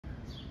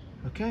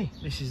Okay,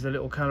 this is the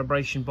little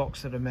calibration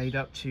box that I made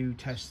up to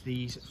test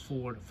these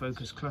Ford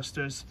focus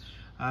clusters.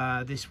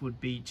 This would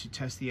be to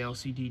test the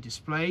LCD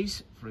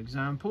displays, for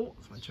example.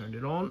 If I turned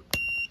it on,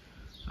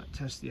 that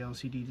tests the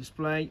LCD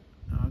display.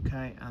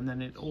 Okay, and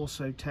then it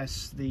also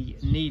tests the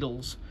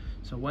needles.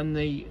 So when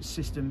the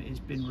system has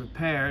been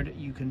repaired,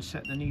 you can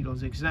set the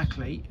needles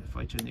exactly. If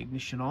I turn the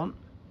ignition on,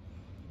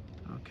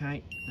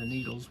 okay, the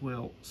needles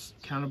will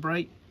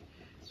calibrate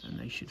and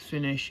they should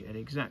finish at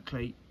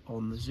exactly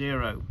on the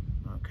 0.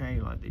 Okay,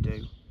 like they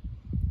do.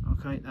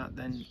 Okay, that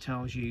then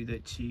tells you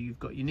that you've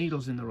got your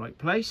needles in the right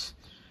place,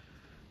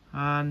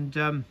 and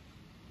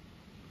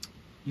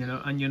you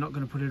know, and you're not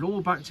going to put it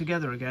all back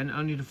together again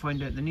only to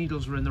find out the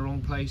needles were in the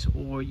wrong place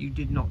or you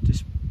did not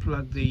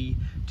plug the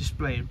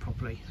display in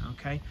properly.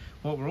 Okay,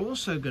 what we're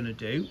also going to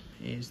do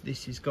is,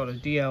 this has got a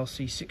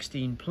DLC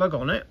 16 plug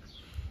on it.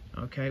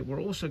 Okay,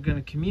 we're also going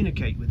to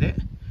communicate with it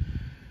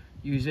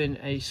using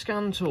a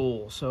scan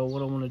tool. So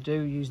what I want to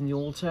do, using the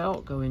alt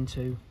out, go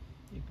into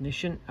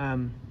ignition,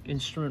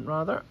 instrument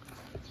rather,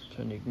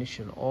 turn the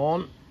ignition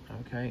on.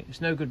 Okay,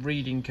 it's no good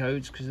reading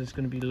codes because there's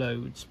going to be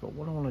loads, but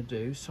what I want to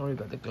do, sorry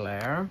about the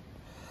glare,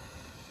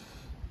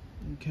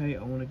 okay,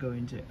 I want to go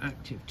into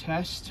active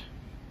test.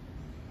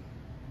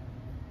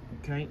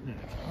 Okay, now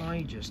if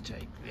I just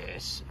take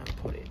this and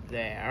put it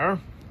there,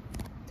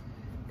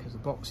 because the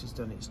box has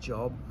done its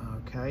job.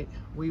 Okay,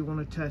 we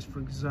want to test, for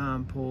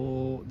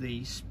example,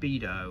 the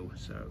speedo.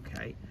 So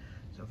okay,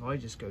 so if I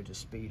just go to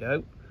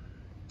speedo,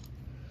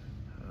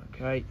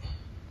 okay,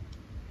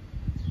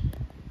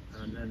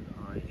 and then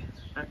I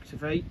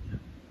activate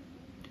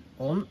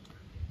on,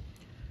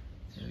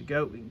 there we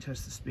go, we can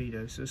test the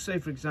speedo. So say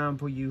for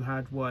example you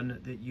had one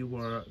that you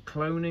were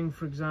cloning,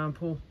 for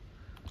example,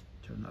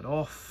 turn that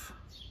off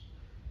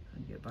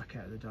and get back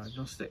out of the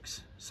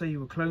diagnostics. Say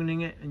you were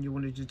cloning it and you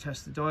wanted to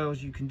test the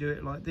dials, you can do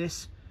it like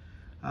this,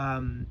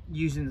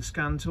 using the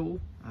scan tool.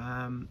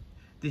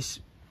 This,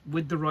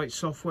 with the right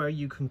software,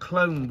 you can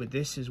clone with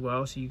this as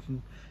well, so you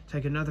can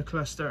take another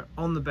cluster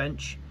on the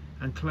bench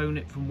and clone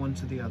it from one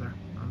to the other.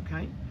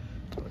 Okay,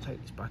 so I'll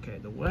take this back out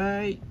of the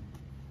way.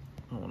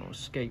 I want to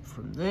escape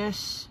from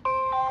this,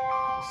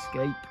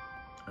 escape.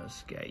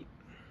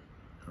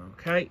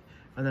 Okay,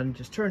 and then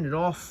just turn it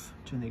off,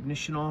 turn the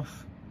ignition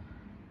off,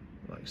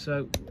 like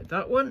so. With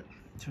that one,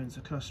 turns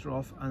the cluster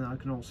off, and I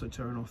can also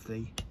turn off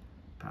the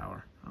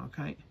power.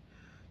 Okay,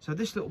 so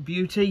this little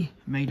beauty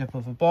made up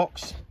of a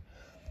box,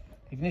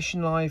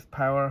 ignition, live,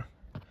 power.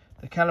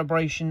 The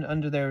calibration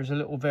under there is a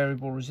little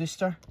variable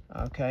resistor,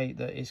 okay,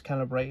 that is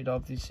calibrated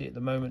obviously at the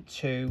moment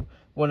to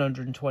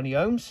 120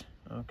 ohms.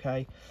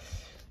 Okay,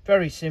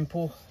 very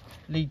simple.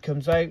 Lead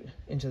comes out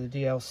into the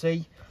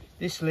DLC.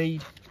 This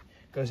lead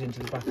goes into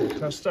the back of the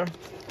cluster,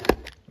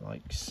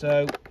 like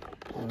so.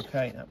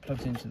 Okay, that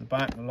plugs into the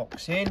back and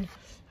locks in,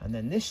 and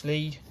then this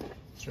lead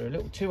through a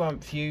little 2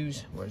 amp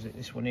fuse, where is it,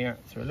 this one here,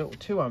 through a little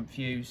 2 amp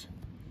fuse,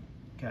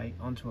 okay,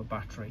 onto a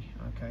battery.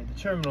 Okay, the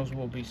terminals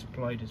will be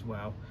supplied as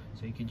well,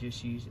 so you can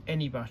just use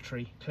any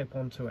battery, clip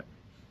onto it.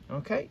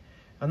 Okay,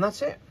 and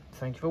that's it.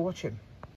 Thank you for watching.